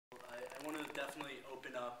definitely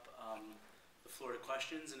open up the floor to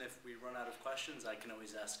questions, and if we run out of questions, I can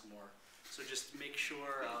always ask more. So just make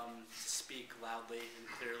sure to speak loudly and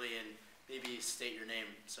clearly, and maybe state your name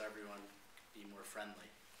so everyone can be more friendly.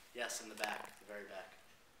 Yes, in the back, the very back.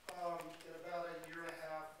 In about a year and a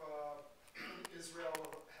half,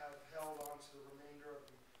 Israel have held on to the remainder of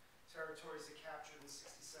the territories it captured in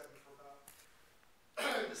 '67 for about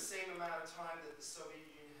the same amount of time that the Soviet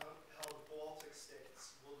Union held the Baltic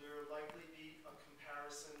states. Will there likely be a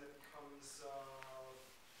comparison that becomes,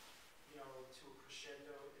 to a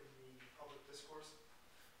crescendo in the public discourse?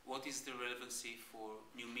 What is the relevancy for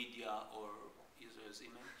new media or Israel's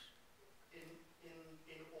image?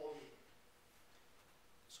 In all media.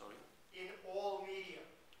 Sorry? In all media.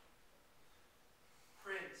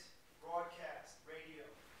 Print, broadcast, radio,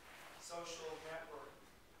 social network,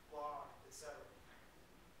 blog, etc.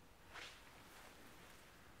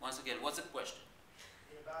 Once again, what's the question?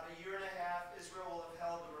 In about a year and a half, Israel will have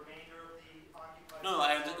held the remainder of the occupied No,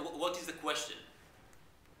 what is the question?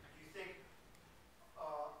 Do you think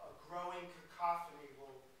a growing cacophony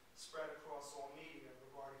will spread across all media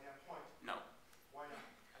regarding that point? No. Why not?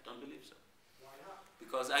 I don't believe so. Why not?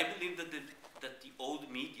 Because I believe that the old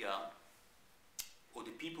media, or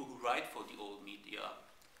the people who write for the old media,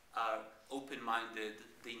 are open-minded.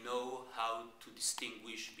 They know how to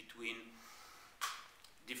distinguish between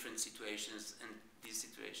different situations, and these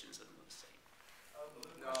situations are not the same.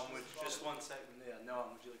 Noam, just 1 second. Yeah,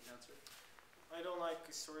 Noam, would you like to answer? I don't like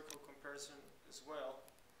historical comparison as well,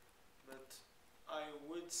 but I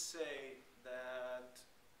would say that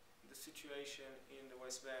the situation in the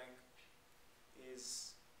West Bank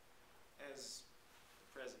is, as the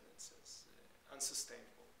President says,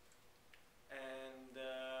 unsustainable. And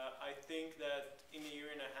I think that in a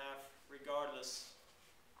year and a half, regardless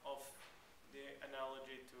of the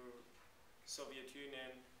analogy to Soviet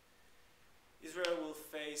Union, Israel will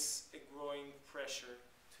face a growing pressure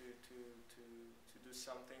to do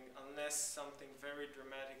something, unless something very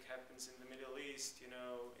dramatic happens in the Middle East,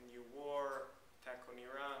 a new war, attack on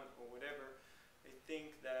Iran, or whatever. I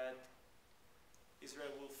think that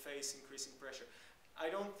Israel will face increasing pressure. I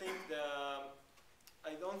don't think the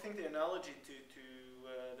analogy to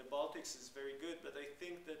the Baltics is very good, but I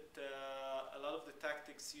think that a lot of the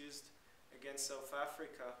tactics used against South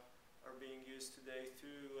Africa are being used today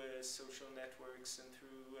through social networks and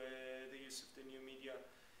through the use of the new media.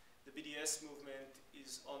 The BDS movement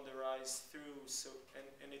is on the rise through,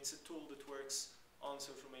 and it's a tool that works on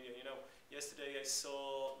social media. Yesterday I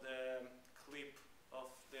saw the clip of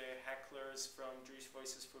the hecklers from Jewish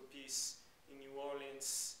Voices for Peace in New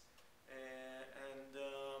Orleans,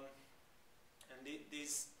 and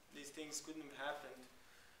these things couldn't have happened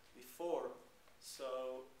before.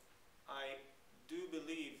 So I do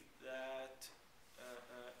believe that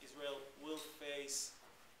Israel will face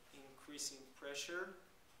increasing pressure.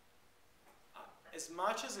 As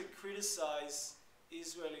much as I criticize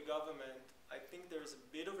Israeli government, I think there's a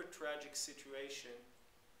bit of a tragic situation,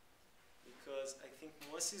 because I think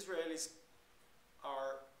most Israelis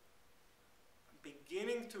are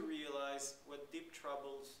beginning to realize what deep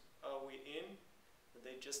troubles are we in, but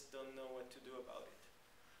they just don't know what to do about it.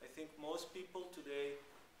 I think most people today,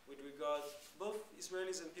 with regard, both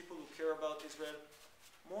Israelis and people who care about Israel,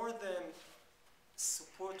 more than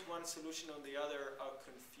support one solution or the other, are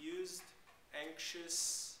confused,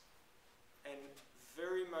 anxious, and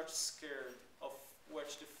very much scared of what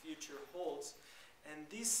the future holds. And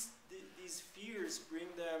these fears bring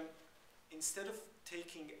them, instead of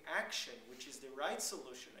taking action, which is the right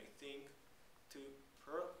solution, I think, to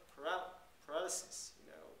paralysis,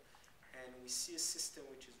 and we see a system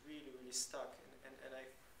which is really, really stuck. And I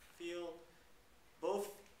feel,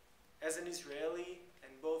 both as an Israeli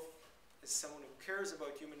and both as someone who cares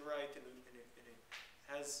about human rights and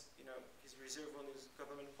has his reserve on his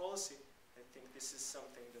government policy, I think this is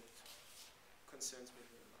something that concerns me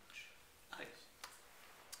very much.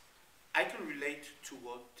 I can relate to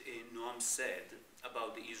what Noam said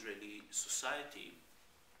about the Israeli society,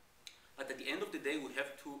 but at the end of the day we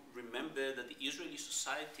have to remember that the Israeli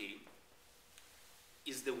society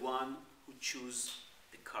is the one who chooses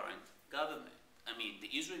the current government. I mean, the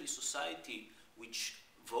Israeli society, which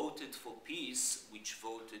voted for peace, which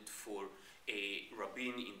voted for a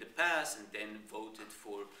Rabin in the past, and then voted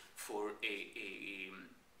for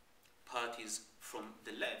parties from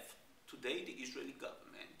the left. Today, the Israeli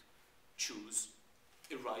government choose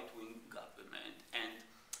a right-wing government, and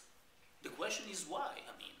the question is why?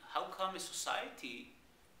 I mean, how come a society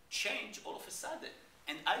change all of a sudden?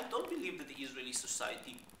 And I don't believe that the Israeli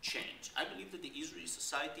society changed. I believe that the Israeli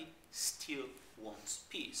society still wants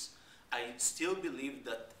peace. I still believe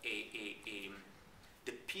that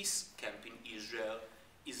peace camp in Israel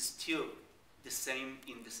is still the same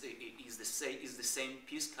is the same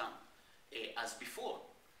peace camp as before.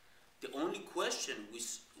 The only question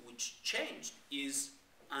which changed is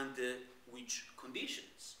under which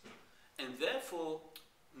conditions, and therefore,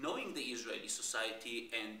 knowing the Israeli society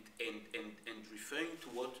and referring to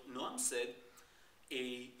what Noam said,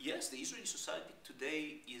 yes, the Israeli society today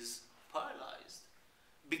is paralyzed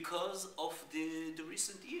because of the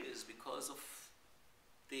recent years, because of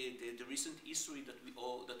the recent history that we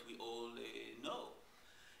all know.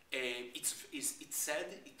 It's sad,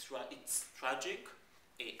 it's tragic.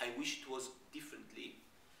 I wish it was differently,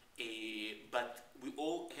 but we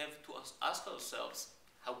all have to ask ourselves,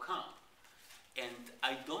 how come? And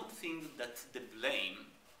I don't think that the blame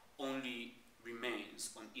only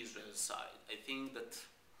remains on Israel's side. I think that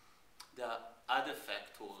there are other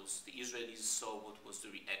factors. The Israelis saw what was the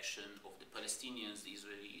reaction of the Palestinians, the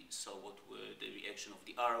Israelis saw what were the reaction of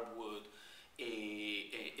the Arab world,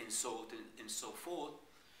 and so on and so forth.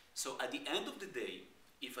 So at the end of the day,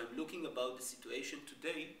 if I'm looking about the situation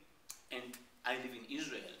today, and I live in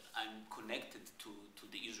Israel, I'm connected to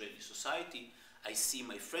the Israeli society, I see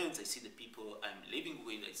my friends, I see the people I'm living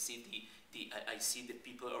with, I see I see the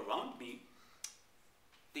people around me.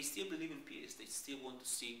 They still believe in peace. They still want to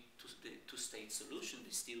see the two-state solution.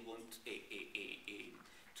 They still want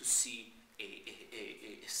to see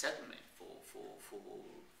a settlement for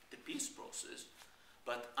the peace process.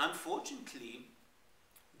 But unfortunately,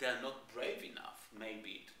 they are not brave enough,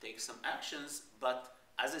 maybe, to take some actions. But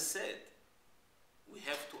as I said, we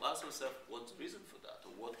have to ask ourselves what's the reason for that,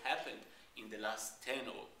 or what happened in the last 10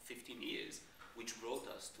 or 15 years, which brought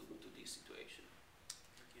us to this situation.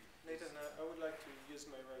 Natan, I would like to use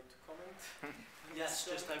my right to comment. Yes,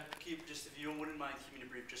 just if you wouldn't mind keeping it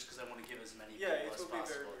brief, just because I want to give as many Yeah, people it as will be very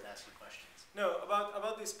possible brief. to ask you questions. No,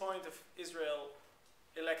 about this point of Israel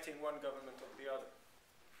electing one government over the other.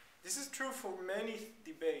 This is true for many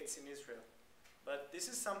debates in Israel, but this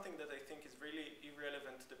is something that I think is really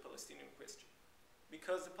irrelevant to the Palestinian question.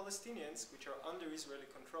 Because the Palestinians, which are under Israeli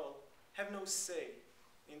control, have no say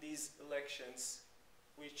in these elections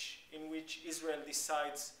in which Israel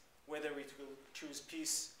decides whether it will choose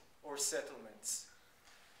peace or settlements.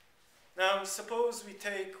 Now, suppose we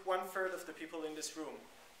take 1/3 of the people in this room,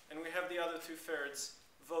 and we have the other 2/3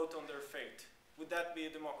 vote on their fate. Would that be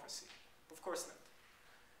a democracy? Of course not.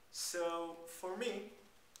 So, for me,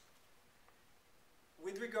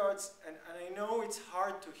 with regards, and I know it's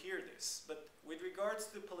hard to hear this, but with regards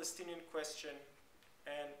to the Palestinian question,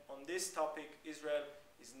 and on this topic, Israel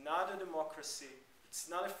is not a democracy. It's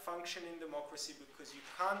not a functioning democracy because you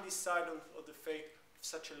can't decide on the fate of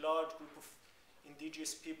such a large group of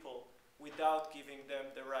indigenous people without giving them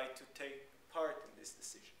the right to take part in this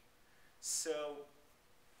decision. So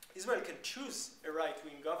Israel can choose a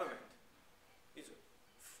right-wing government.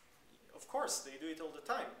 Of course, they do it all the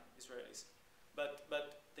time, Israelis.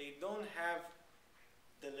 But they don't have,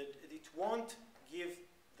 it won't give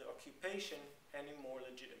the occupation